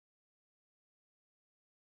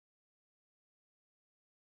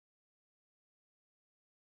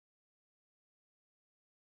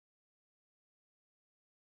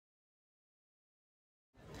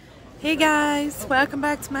Hey guys, welcome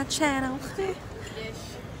back to my channel.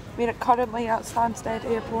 We're currently at Stansted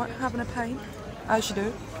Airport having a pint, as you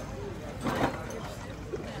do.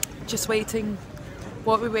 Just waiting.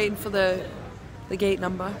 What are we waiting for the gate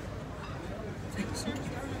number?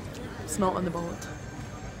 It's not on the board.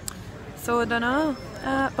 So I don't know,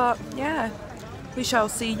 but yeah, we shall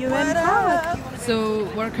see you in Prague. So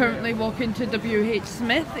we're currently walking to WH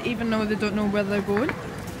Smith, even though they don't know where they're going.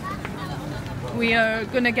 We are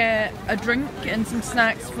going to get a drink and some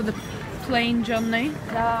snacks for the plane journey.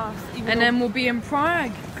 And then we'll be in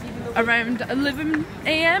Prague around 11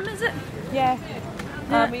 AM, is it? Yeah.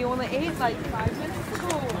 We only ate like 5 minutes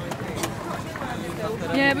ago.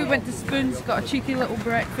 Yeah, we went to Spoons, got a cheeky little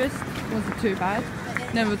breakfast. Wasn't too bad.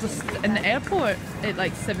 Then we were just in the airport at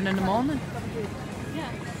like 7 in the morning.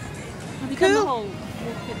 Have you done the whole?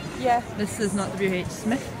 Yeah. This is not WH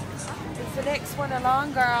Smith. It's the next one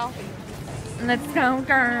along, girl. Let's go,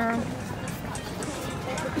 girl.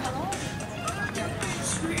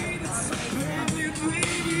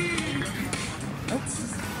 Oh,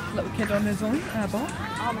 little kid on his own, Abel.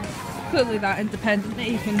 Clearly that independent that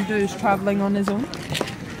he can do his travelling on his own.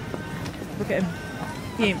 Look at him.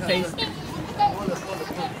 He ain't phased.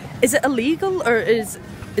 Is it illegal or is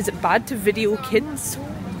it bad to video kids?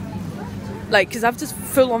 Like, because I've just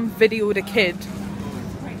full on videoed a kid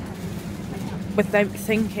without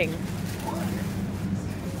thinking.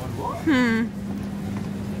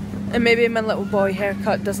 And maybe my little boy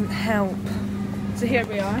haircut doesn't help. So here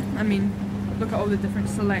we are. I mean, look at all the different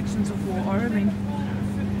selections of water. I mean,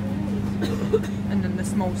 and then the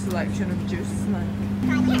small selection of juice.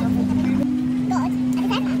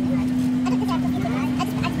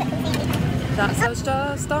 That's us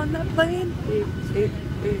just on the plane.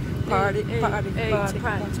 Party, party, party,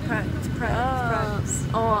 practice.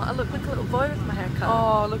 Oh, I look like a little boy with my haircut.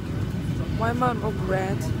 Oh, look. Why am I all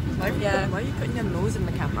red? Yeah. Why are you putting your nose in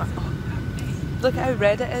the camera? Oh. Look at how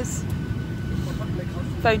red it is.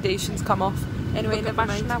 Foundation's come off. Anyway, never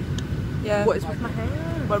mind. Now. Yeah. What is with my hair?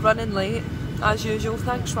 We're running late, as usual.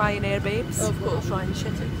 Thanks, Ryanair babes. Oh, of course, Ryan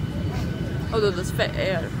shitted. Although there's fit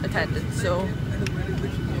air attendants, so.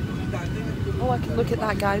 Oh, I can look at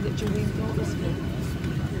that guy that Jolene brought us for.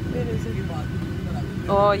 Where is he?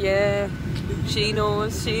 Oh yeah, she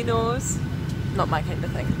knows, she knows. Not my kind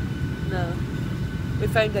of thing. No. We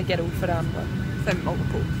found a girl for Amber. Found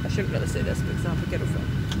multiple. I shouldn't really say this because I have a girlfriend.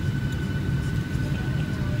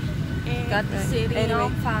 Got the city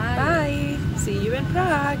on fire. Bye. See you in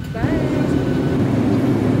Prague. Bye.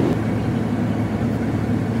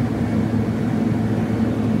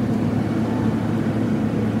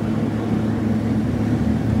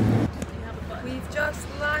 Just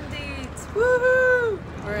landed! Woohoo!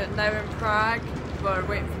 We're now in Prague. We're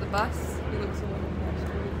waiting for the bus.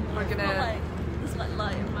 We're gonna. There's like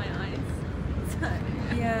light in my eyes.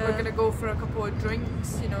 Yeah. We're gonna go for a couple of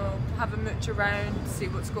drinks. You know, have a mooch around, see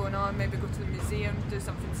what's going on. Maybe go to the museum, do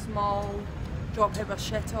something small. Drop him a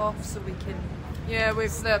shit off so we can. Yeah,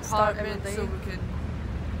 we've the apartment, everything. so we can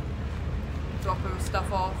drop our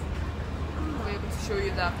stuff off. We'll be able to show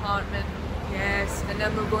you the apartment. Yes. And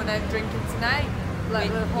then we're going out drinking tonight.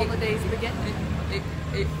 Let the holidays begin.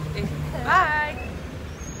 Bye!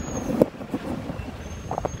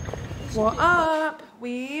 What up?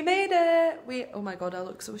 We made it! Oh my god, I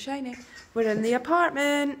look so shiny. We're in the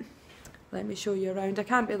apartment. Let me show you around. I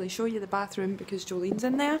can't really show you the bathroom because Jolene's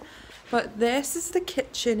in there. But this is the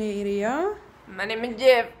kitchen area. My name is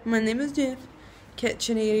Jeff. My name is Jeff.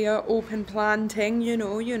 Kitchen area, open plan thing, you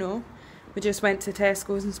know. We just went to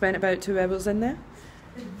Tesco's and spent about 2 hours in there.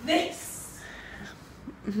 This!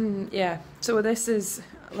 Yeah, so this is,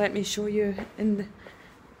 let me show you in the...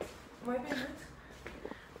 Wait a minute.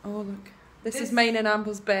 Oh look, this is mine and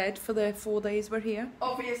Amber's bed for the 4 days we're here.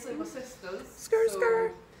 Obviously my sisters.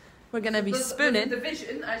 Skirt. We're going to be spooning. There's a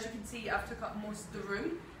division, as you can see, I've took up most of the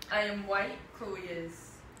room. I am white, Chloe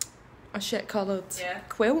is... A shit coloured Yeah.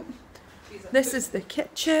 quilt. This is the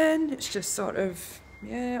kitchen. It's just sort of,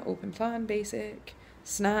 yeah, open plan, basic.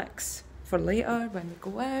 Snacks for later when we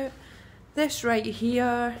go out. This right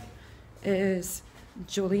here is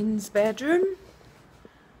Jolene's bedroom.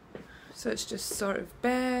 So it's just sort of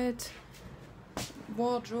bed,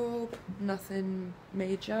 wardrobe, nothing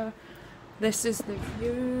major. This is the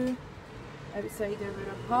view outside of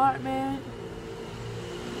our apartment.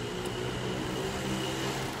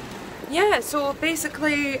 Yeah, so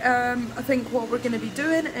basically I think what we're going to be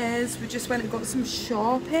doing is we just went and got some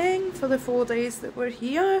shopping for the 4 days that we're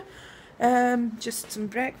here. Just some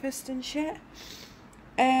breakfast and shit.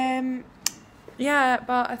 Yeah,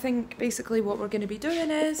 but I think basically what we're going to be doing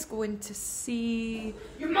is going to see...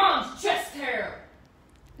 Your mom's chest hair!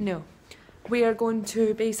 No. We are going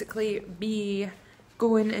to basically be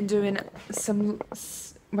going and doing some,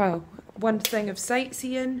 well, one thing of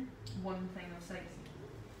sightseeing.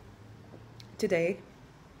 Today.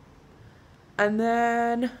 And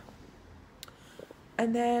then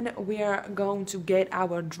we are going to get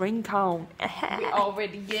our drink on. We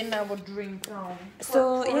already getting our drink on.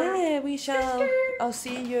 So yeah, we shall. I'll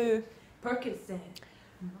see you.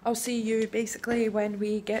 I'll see you basically when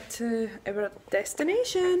we get to our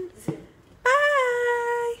destination.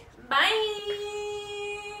 Bye. Bye.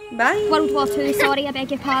 Bye. World War II, sorry, I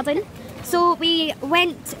beg your pardon. So we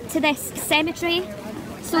went to this cemetery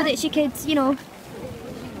so that she could, you know,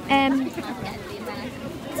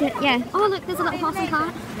 yeah. Oh look, there's a little horse and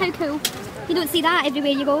cart. How cool. You don't see that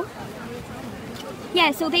everywhere you go.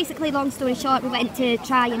 Yeah, so basically, long story short, we went to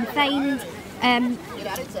try and find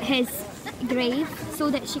his grave so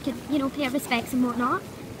that she could, you know, pay her respects and whatnot.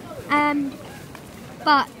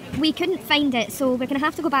 But we couldn't find it, so we're going to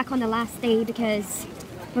have to go back on the last day because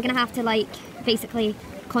we're going to have to, like, basically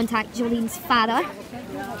contact Jolene's father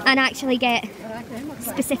and actually get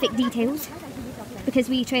specific details because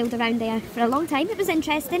we trailed around there for a long time. It was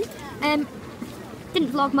interesting.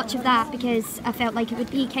 Didn't vlog much of that because I felt like it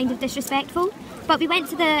would be kind of disrespectful. But we went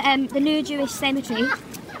to the new Jewish cemetery,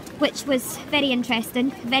 which was very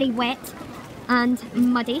interesting, very wet and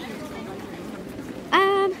muddy.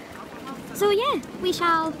 So yeah, we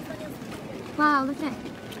shall. Wow, look at it.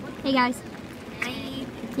 Hey guys. Hi.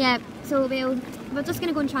 Yeah. So we're just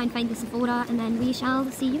gonna go and try and find the Sephora, and then we shall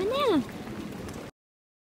see you in there.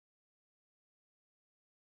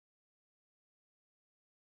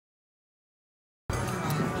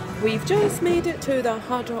 We've just made it to the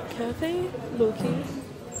Hard Rock Cafe. Loki.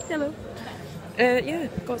 Hello. Yeah,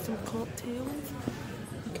 got some cocktails.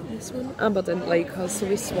 Look at this one. Amber didn't like us, so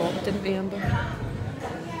we swapped, didn't we, Amber?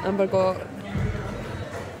 Amber got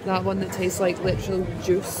that one that tastes like literal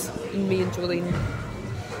juice, and me and Jolene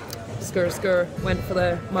went for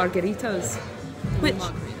the margaritas. Which,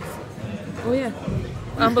 oh yeah,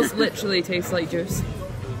 Amber's literally tastes like juice.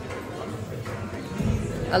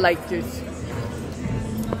 I like juice.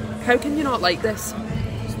 How can you not like this?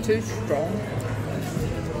 It's too strong.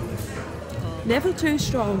 Never too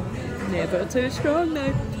strong. Never too strong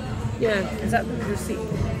now. Yeah. Is that the receipt?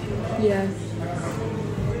 Yeah.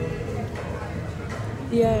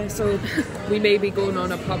 Yeah, so we may be going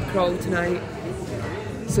on a pub crawl tonight.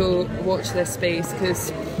 So watch this space,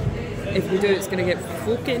 because if we do, it's going to get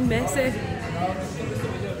fucking messy.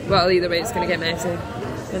 Well, either way, it's going to get messy.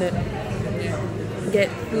 Innit?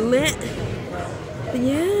 Get lit. But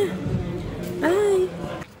yeah. Bye.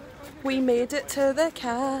 We made it to the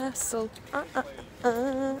castle.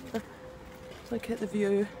 Look at the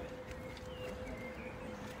view.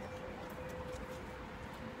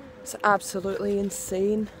 It's absolutely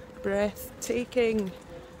insane, breathtaking.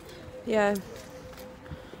 Yeah,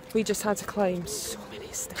 we just had to climb so many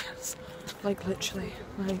stairs, like literally.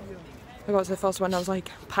 Like, I got to the first one, I was like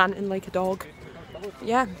panting like a dog.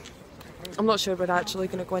 Yeah, I'm not sure we're actually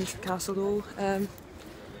going to go into the castle though,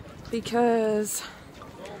 because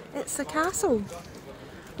it's a castle.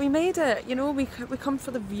 We made it, you know. We come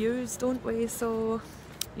for the views, don't we? So,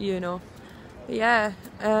 you know. But yeah.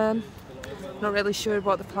 Not really sure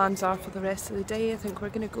what the plans are for the rest of the day. I think we're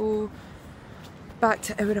going to go back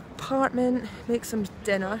to our apartment, make some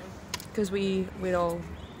dinner, because we're all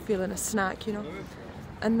feeling a snack, you know.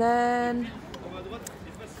 And then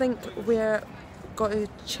I think we're got to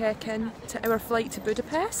check in to our flight to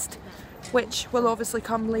Budapest, which will obviously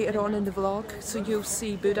come later on in the vlog, so you'll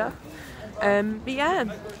see Buda. But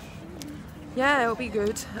yeah, it'll be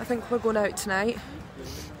good. I think we're going out tonight.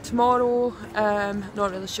 Tomorrow,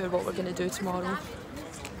 not really sure what we're going to do tomorrow,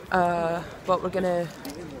 but we're gonna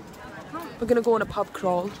go on a pub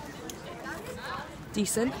crawl.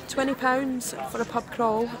 Decent, £20 for a pub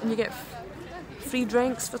crawl, and you get free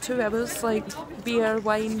drinks for 2 hours, like beer,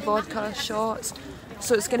 wine, vodka, shots.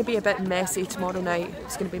 So it's going to be a bit messy tomorrow night.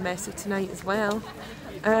 It's going to be messy tonight as well.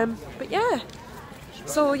 But yeah,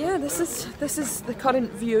 so yeah, this is the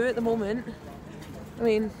current view at the moment. I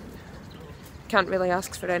mean, can't really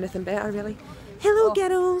ask for anything better, really. Hello,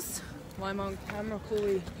 girls. Well, I'm on camera,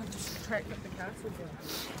 Chloe. I've just checked up the castle.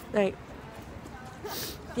 Right.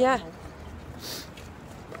 Yeah.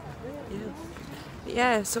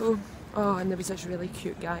 Yeah, so... Oh, and there was this really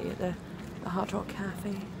cute guy at the Hard Rock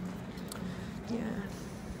Cafe. Yeah.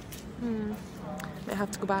 Might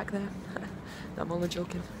have to go back there. No, I'm only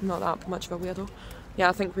joking. I'm not that much of a weirdo. Yeah,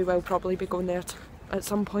 I think we will probably be going there at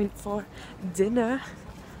some point for dinner.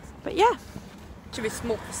 But yeah. Should we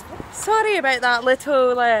smoke the spot? Sorry about that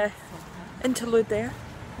little interlude there.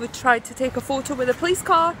 We tried to take a photo with a police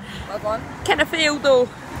car. Kind of failed though,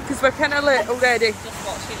 because we're kind of late already.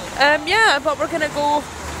 Yeah, but we're gonna go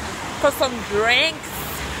for some drinks.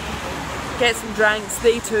 Get some drinks.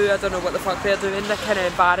 They too, I don't know what the fuck they're doing. They're kind of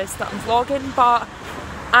embarrassed that I'm vlogging, but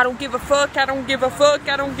I don't give a fuck. I don't give a fuck.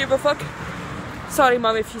 I don't give a fuck. Sorry,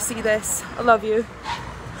 Mum, if you see this. I love you.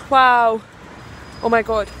 Wow. Oh my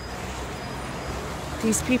god.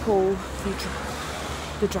 These people,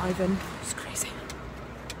 they're driving. It's crazy.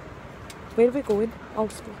 Where are we going? To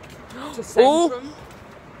Centrum. Oh,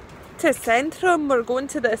 to Centrum. We're going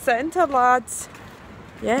to the centre, lads.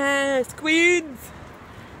 Yes, Queens.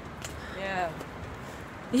 Yeah.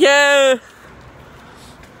 Yeah.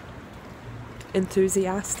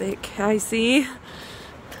 Enthusiastic, I see.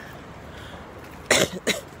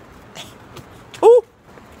 Oh,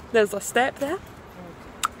 there's a step there.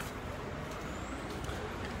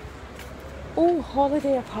 Oh,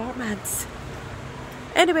 holiday apartments.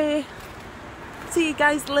 Anyway, see you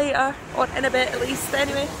guys later, or in a bit at least.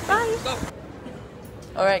 Anyway, bye.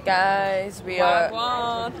 Alright guys, we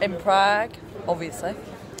are in Prague, obviously.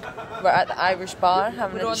 We're at the Irish bar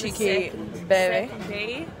having a cheeky berry.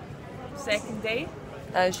 Second day.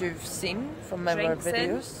 As you've seen from our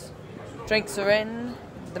videos. Drinks are in,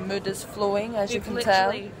 the mood is flowing as you can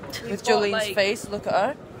tell. With Jolene's face, look at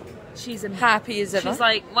her. She's happy as ever. She's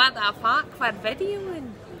like, what the fuck, we're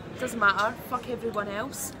videoing. Doesn't matter, fuck everyone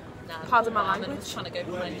else. Pardon my language. I was trying to go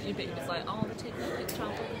behind you, but he was like, oh, we're taking a picture, I'll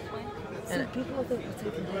go this way. People think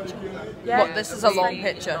we're taking a picture. Yeah. What, this is a long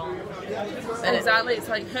picture. Exactly, it's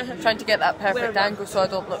like trying to get that perfect angle so I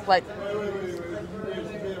don't look like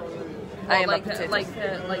I am a potato. Like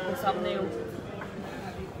the thumbnail.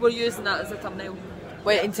 We're using that as a thumbnail.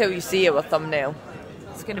 Wait until you see our thumbnail.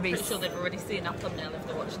 It's gonna be. I'm sure they've already seen our thumbnail if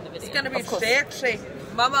they're watching the video. It's gonna be sexy.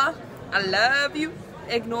 Mama, I love you.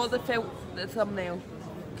 Ignore the thumbnail,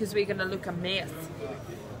 because we're gonna look a mess.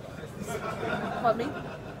 Pardon me?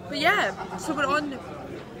 But yeah, so we're on.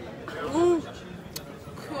 Ooh,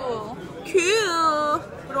 cool.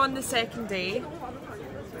 We're on the second day.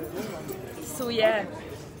 So yeah,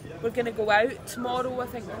 we're gonna go out tomorrow. I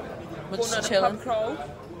think. We're going just on chilling. a pub crawl.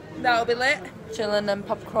 That'll be lit. Chilling and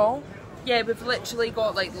pub crawl. Yeah, we've literally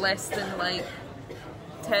got like less than like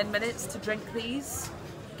 10 minutes to drink these.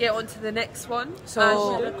 Get on to the next one.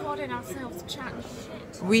 So we're recording ourselves chatting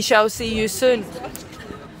shit. We shall see you soon.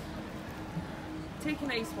 Take a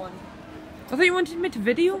nice one. I thought you wanted me to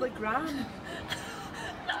video. For the gram.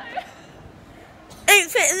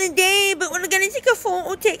 Outfit of the day, but we're gonna take a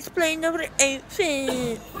photo to explain our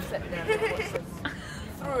outfit.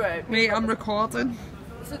 Alright. Wait, I'm recording.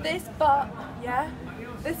 So this butt, yeah?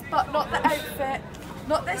 This butt, not the outfit.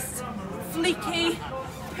 Not this fleeky,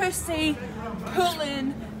 pussy,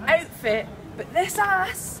 pulling outfit, but this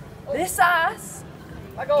ass.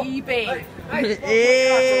 eBay.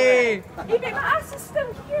 Hey. eBay, my ass is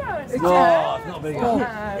still here. No, it's not big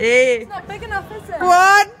enough. Hey. It's not big enough, is it?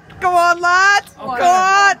 Go on, lad.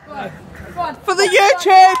 Go on. For the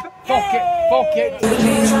YouTube. Fuck it.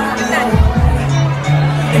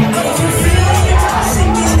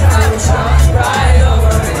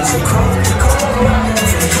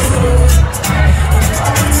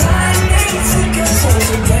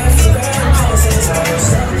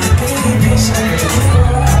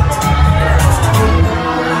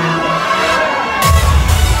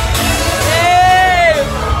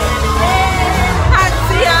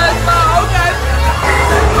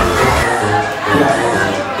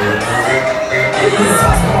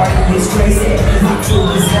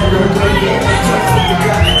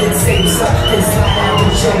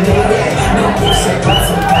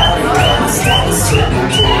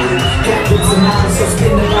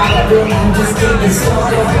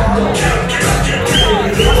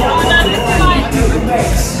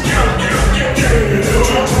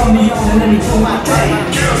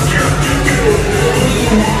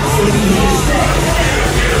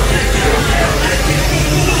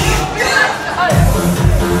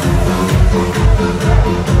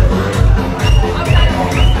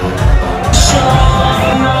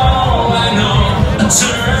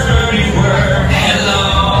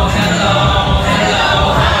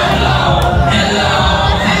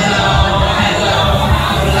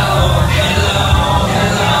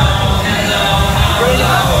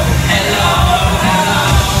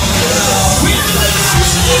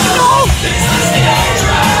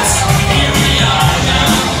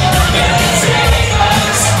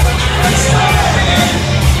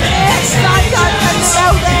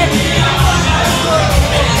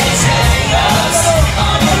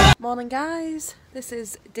 Morning guys, this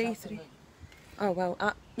is day 3. Oh well,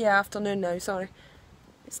 yeah, afternoon now, sorry.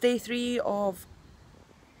 It's day 3 of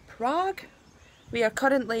Prague. We are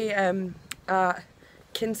currently at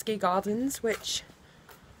Kinsky Gardens, which...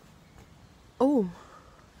 Oh,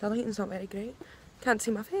 the lighting's not very great. Can't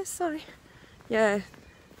see my face, sorry. Yeah,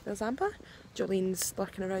 there's Amber. Jolene's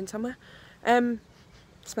lurking around somewhere.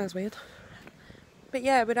 Smells weird. But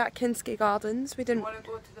yeah, we're at Kinsky Gardens. We didn't... You want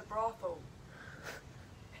to go to the brothel?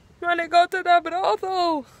 You want to go to the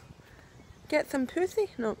brothel? Get some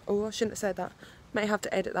pussy? No, oh, I shouldn't have said that. Might have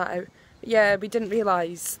to edit that out. But yeah, we didn't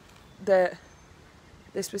realise that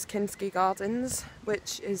this was Kinsky Gardens,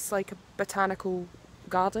 which is like a botanical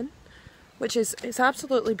garden, which is, it's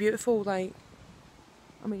absolutely beautiful. Like,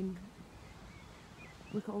 I mean,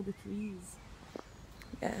 look at all the trees.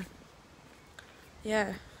 Yeah.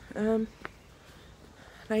 Yeah.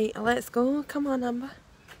 Right, let's go. Come on, Amber.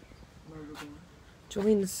 Where are we going?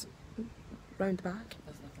 Jolene's round the back.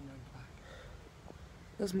 There's nothing round the back.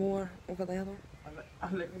 There's more over there though.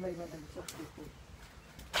 I literally went in the circle.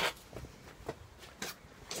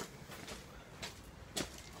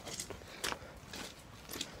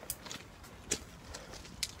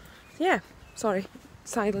 Yeah, sorry,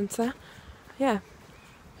 silence there. Yeah,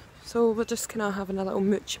 so we're just kind of having a little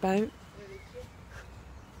mooch about.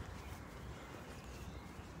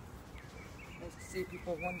 Nice to see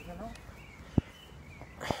people wandering off.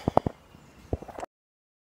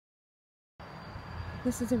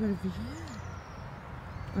 This is a review.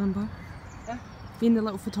 Amber, Yeah? being the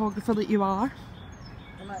little photographer that you are.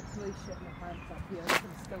 I'm actually shitting my pants up here. I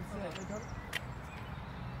can still see it.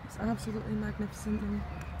 It's absolutely magnificent though.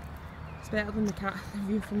 It's better than the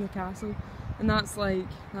view from the castle. And that's like,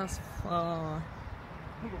 that's far.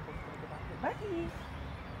 Bye.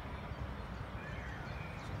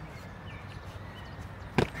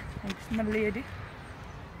 Thanks, my lady.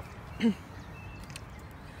 You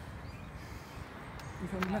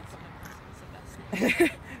filming that?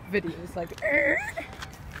 Videos like.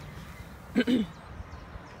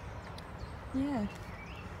 Yeah.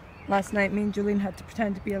 Last night, me and Jolene had to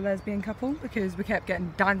pretend to be a lesbian couple because we kept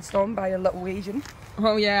getting danced on by a little Asian.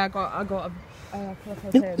 Oh yeah, I got a clip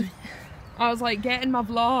of him. I was like, get in my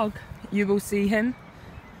vlog. You will see him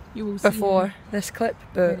You will see before him this clip,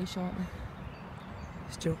 but very shortly.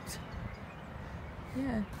 it's jokes.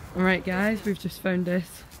 Yeah. Alright guys, we've just found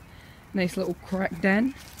this nice little crack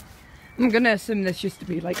den. I'm gonna assume this used to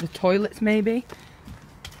be like the toilets maybe.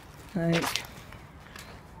 Like,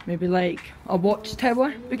 maybe like a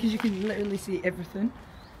watchtower because you can literally see everything.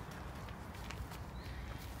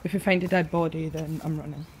 If we find a dead body then I'm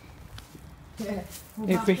running. Yeah.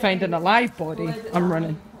 If we find an alive body, I'm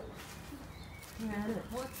running.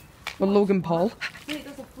 Well, Logan Paul. Wait,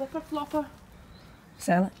 there's a flipper flopper.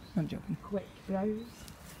 Sell it? I'm joking. Quick browse.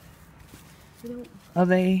 You know, Are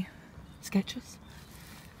they sketches?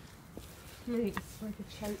 it's like a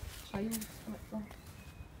child.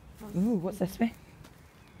 Ooh, what's this way?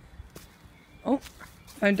 Oh,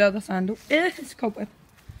 found the other sandal. It's a cobweb.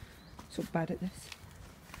 So bad at this.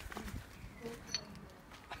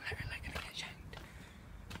 I'm literally gonna get shanked.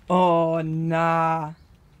 Oh, nah.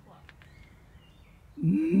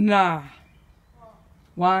 Nah.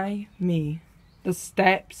 Why me? The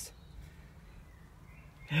steps.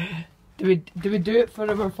 Do we do it for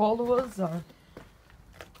our followers or?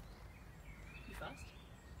 You first?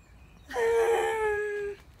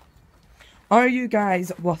 Are you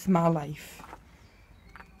guys worth my life?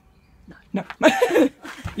 No.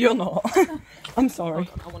 You're not. I'm sorry.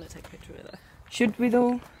 Hold on, I want to take a picture with it. Should we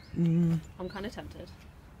though? I'm kind of tempted.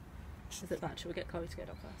 Is it bad? Should we get Chloe to get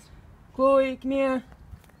up first? Chloe, come here.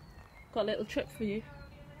 Got a little trick for you.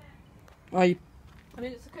 Are you? I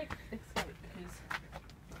mean, it's a quick escape because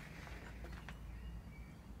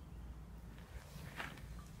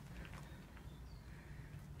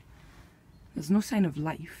There's no sign of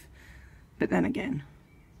life. But then again,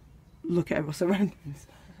 look at our surroundings.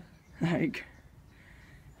 Like,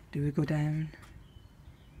 do we go down?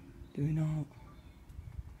 Do we not?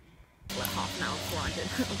 like half an hour before I did.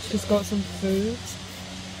 She's got some food.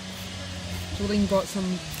 Jolene got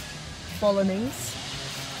some bolognese.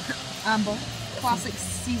 Amber, classic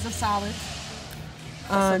Caesar salad.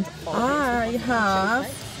 And I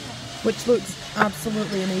have, which looks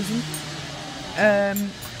absolutely amazing.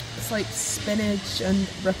 It's like spinach and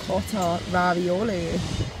ricotta ravioli.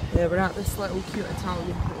 Yeah, we're at this little cute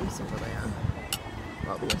Italian place over there.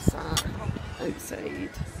 But we're sat outside.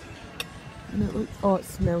 And it looks, oh, it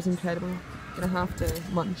smells incredible. Gonna have to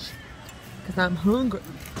munch because I'm hungry.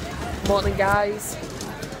 Morning, guys.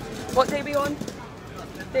 What day are we on?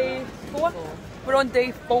 Day 4? We're on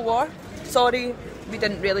day 4. Sorry, we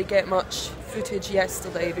didn't really get much footage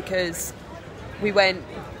yesterday because we went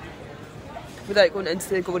without going into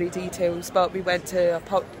the gory details, but we went to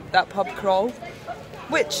that pub crawl,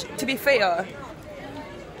 which, to be fair,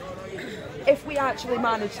 if we actually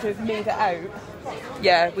managed to have made it out,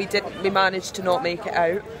 yeah, we didn't. We managed to not make it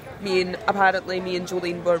out. Apparently me and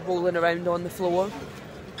Jolene were rolling around on the floor,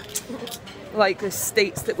 like the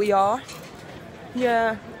states that we are.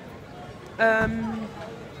 Yeah.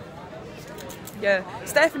 Yeah,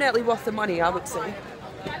 it's definitely worth the money, I would say.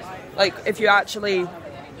 Like, if you actually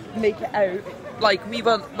make it out. Like,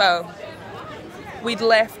 we'd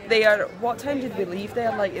left there, what time did we leave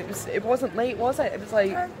there? Like, it wasn't late, was it? It was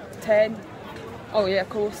like 10. Oh yeah, of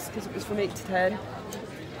course, because it was from 8 to 10.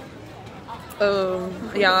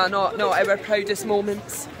 Yeah, not our proudest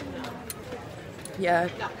moments. Yeah,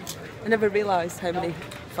 I never realised how many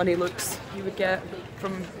funny looks you would get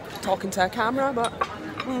from talking to a camera,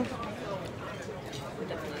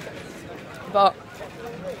 but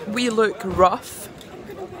we look rough.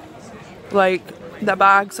 Like, the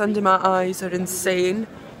bags under my eyes are insane.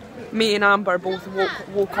 Me and Amber both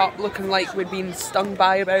woke up looking like we'd been stung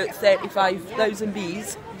by about 35,000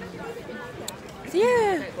 bees. So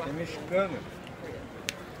yeah,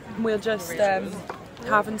 we're just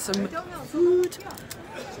having some food.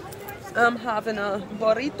 I'm having a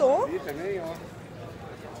burrito.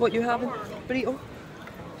 What you having? Burrito?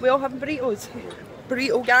 We all having burritos?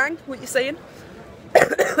 Burrito gang, what you saying?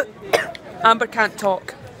 Amber can't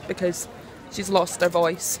talk because she's lost her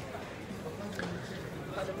voice.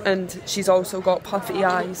 And she's also got puffy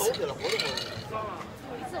eyes.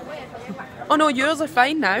 Oh no, yours are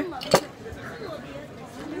fine now.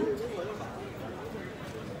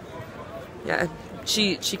 Yeah,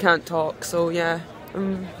 she can't talk, so yeah.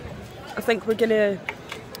 I think we're gonna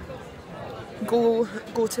go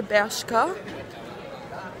to Bershka.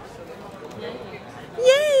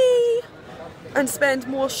 Yay! And spend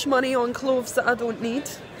more money on clothes that I don't need.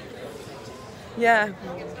 Yeah.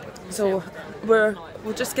 So we're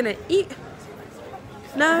just gonna eat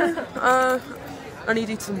now. I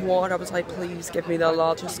needed some water. I was like, please give me the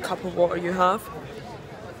largest cup of water you have.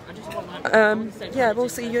 Yeah, we'll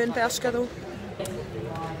see you in Bershka though.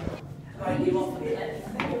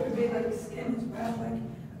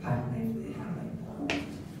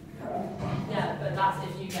 Yeah, but that's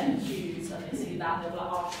if you get accused and they see that, they'll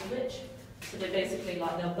like ask the witch. So they basically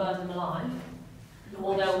like they'll burn them alive,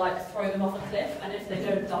 or they'll like throw them off a cliff, and if they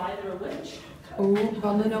don't die, they're a witch. Oh,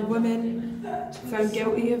 burning a woman found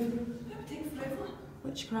guilty of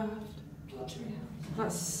witchcraft.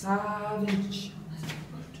 That's savage.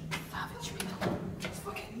 Savage people. It's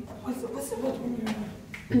fucking. What's the word when you're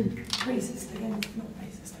racist against? Not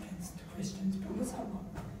racist against Christians, but what's that one?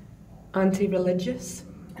 Anti-religious.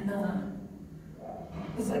 No.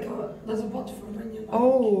 There's a word for it when you're like,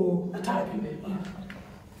 oh. Attacking people. Yeah.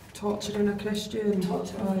 Torturing a Christian.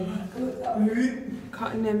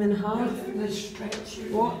 Cutting them in half. They stretch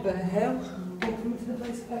you. What the hell? Welcome to the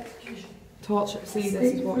place of execution. Torture. See,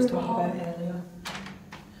 this is what I was talking about earlier.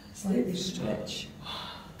 It's like they stretch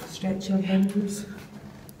Your limbs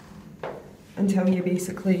until you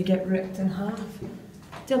basically get ripped in half.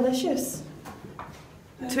 Delicious.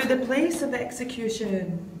 To the place of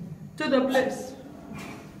execution. To the place.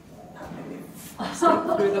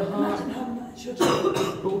 Step through the heart.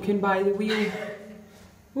 Broken by the wheel.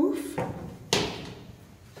 Oof.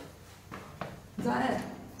 Is that it?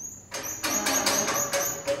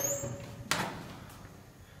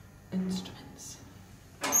 Instruments.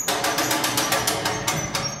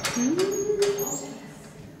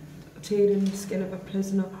 Tearing the skin of a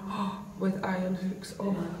prisoner with iron hooks.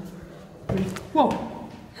 Oh my god. Whoa.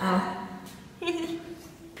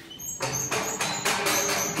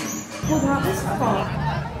 What that was for?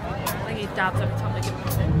 I think he dabs every time they give him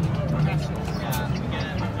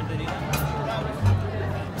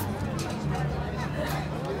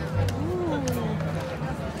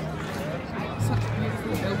Such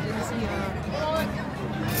beautiful buildings here.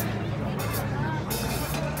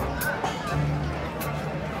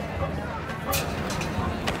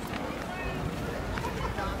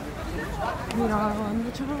 We are on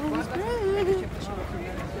the Charles Bridge.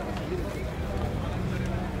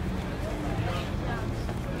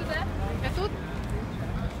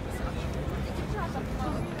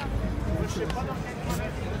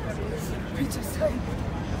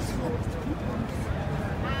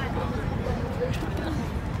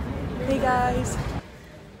 Hey guys,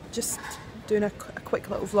 just doing a quick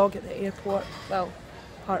little vlog at the airport. Well,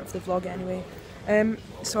 part of the vlog anyway.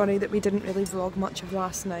 Sorry that we didn't really vlog much of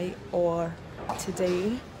last night or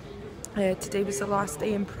today. Today was the last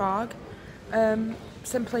day in Prague,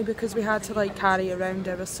 simply because we had to like carry around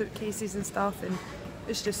our suitcases and stuff, and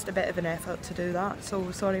was just a bit of an effort to do that,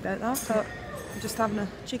 so sorry about that, but I'm just having a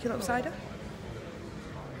cheeky little cider.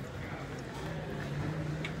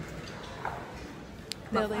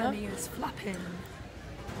 There they are. is flapping.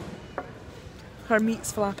 Her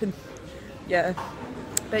meat's flapping. Yeah.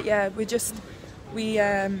 But yeah, we Just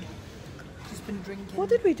been drinking. what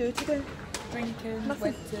did we do today? Drinking. Nothing.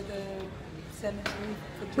 Went to the cemetery.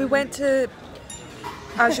 We went to,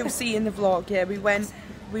 as you'll see in the vlog, yeah, we went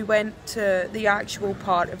to the actual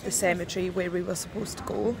part of the cemetery where we were supposed to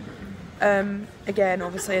go. Again,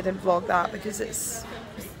 obviously I didn't vlog that because it's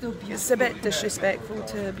a bit disrespectful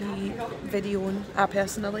to be videoing, I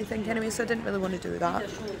personally think anyway, so I didn't really want to do that.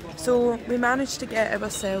 So we managed to get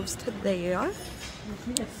ourselves to there.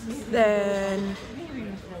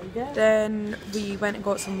 Then we went and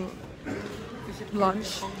got some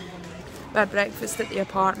lunch. We had breakfast at the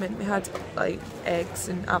apartment. We had like eggs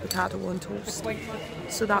and avocado on toast,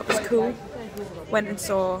 so that was cool. Went and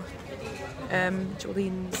saw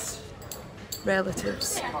Jolene's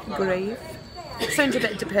relative's grave. It sounds a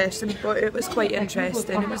bit depressing, but it was quite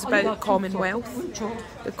interesting. It was about Commonwealth,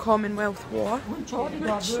 the Commonwealth War, which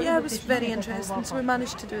yeah, was very interesting. So we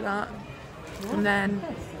managed to do that, and then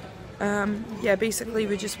yeah, basically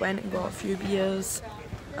we just went and got a few beers.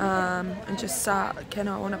 And just sat kind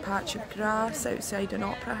of on a patch of grass outside an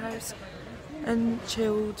opera house and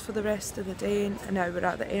chilled for the rest of the day, and now we're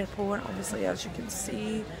at the airport, obviously, as you can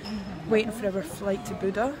see, waiting for our flight to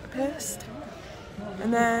Budapest.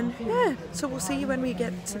 And then yeah, so we'll see you when we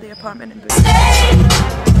get to the apartment in Budapest.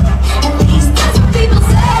 At least that's what people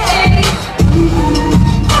say.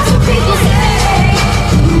 That's what people say.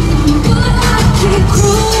 But I keep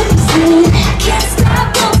cruising, can't stop,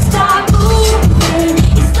 won't stop moving.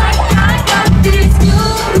 It's like I got this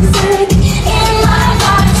music in my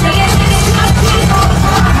heart, saying it's not me all the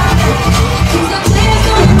time. 'Cause the player's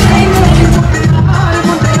gonna play me.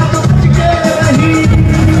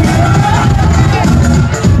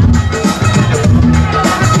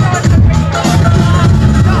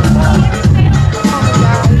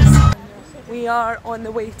 We are on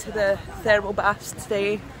the way to the thermal baths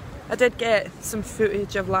today. I did get some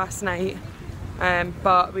footage of last night,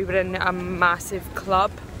 but we were in a massive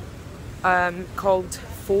club called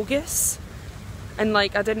Focus, and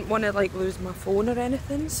like I didn't want to like lose my phone or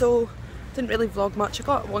anything, so didn't really vlog much. I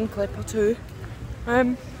got one clip or two.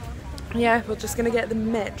 Yeah, we're just gonna get the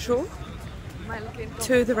metro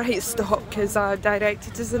to the right stop because I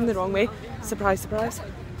directed us in the wrong way. Surprise, surprise.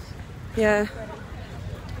 Yeah.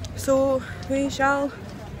 So we shall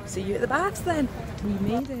see you at the baths then. We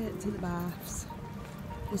made it to the baths.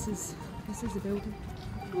 This is the building.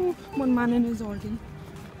 Oh, one man in his organ.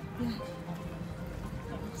 Yeah.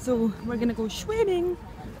 So we're gonna go swimming.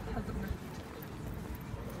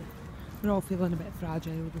 We're all feeling a bit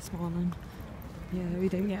fragile this morning. Yeah, we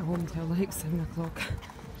didn't get home till like 7 o'clock.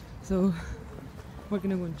 So we're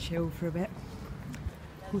gonna go and chill for a bit.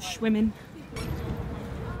 Go swimming.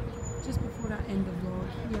 Just before I end the vlog,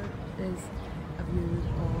 here is a view of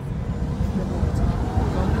the water.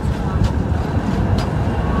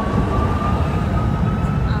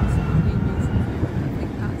 Absolutely amazing view. I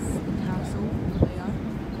think that's the castle over there.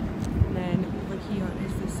 And then over here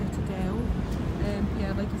is the citadel.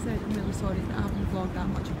 Yeah, like I said, I'm really sorry that I haven't vlogged that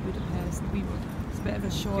much of Budapest. It's a bit of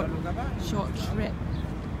a short trip.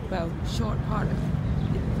 Well, short part of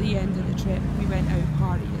the end of the trip. We went out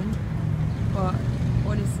partying, but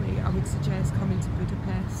honestly, I would suggest coming to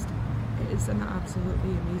Budapest. It is an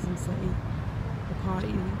absolutely amazing city. The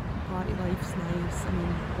party life's nice. I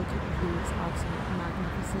mean, look at the view, it's absolutely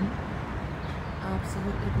magnificent.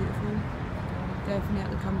 Absolutely beautiful.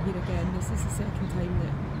 Definitely come here again. This is the second time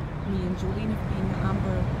that me and Jolene have been.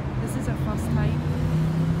 Amber, this is her first time.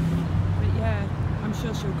 But yeah, I'm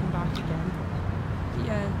sure she'll come back again. But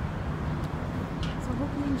yeah. So I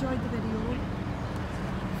hope you enjoyed the video.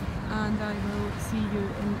 And I will see you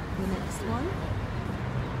in the next one.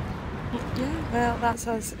 Yeah, well, that's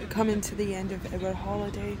us coming to the end of our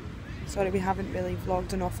holiday. Sorry, we haven't really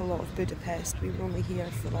vlogged an awful lot of Budapest. We were only here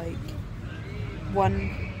for like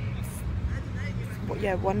one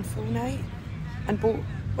full night. And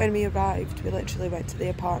when we arrived, we literally went to the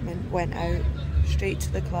apartment, went out, straight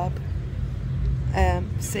to the club.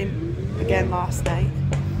 Same again last night.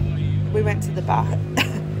 We went to the bath.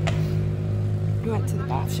 We went to the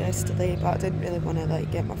baths yesterday, but I didn't really want to like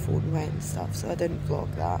get my phone wet and stuff, so I didn't vlog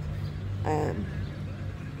that.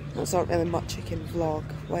 There's not really much I can vlog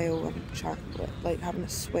while I'm trying, like having a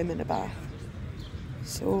swim in a bath.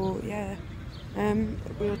 So yeah,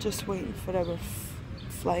 we're just waiting for our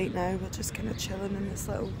flight now. We're just kind of chilling in this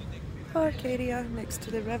little park area next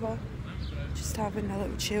to the river. just having a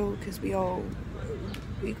little chill because we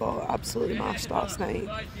got absolutely mashed last night,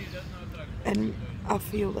 and I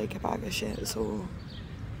feel like a bag of shit, so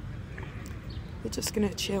we're just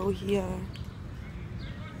gonna chill here,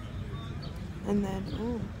 and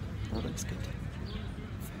then that looks good.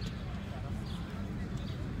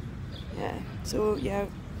 Yeah, so yeah,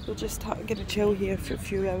 we'll just gonna chill here for a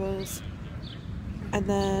few hours and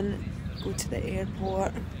then go to the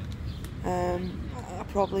airport. I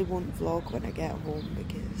probably won't vlog when I get home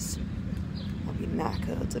because I'll be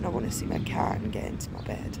knackered and I want to see my cat and get into my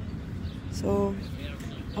bed. So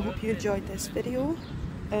I hope you enjoyed this video.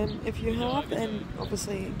 If you have, then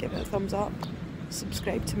obviously give it a thumbs up.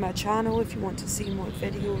 Subscribe to my channel if you want to see more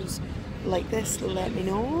videos like this, let me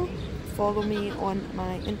know. Follow me on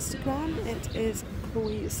my Instagram. It is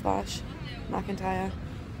Chloe/McIntyre.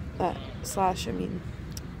 _.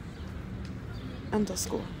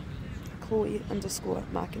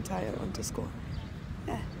 Chloe_McIntyre_.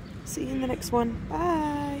 Yeah. See you in the next one.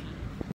 Bye.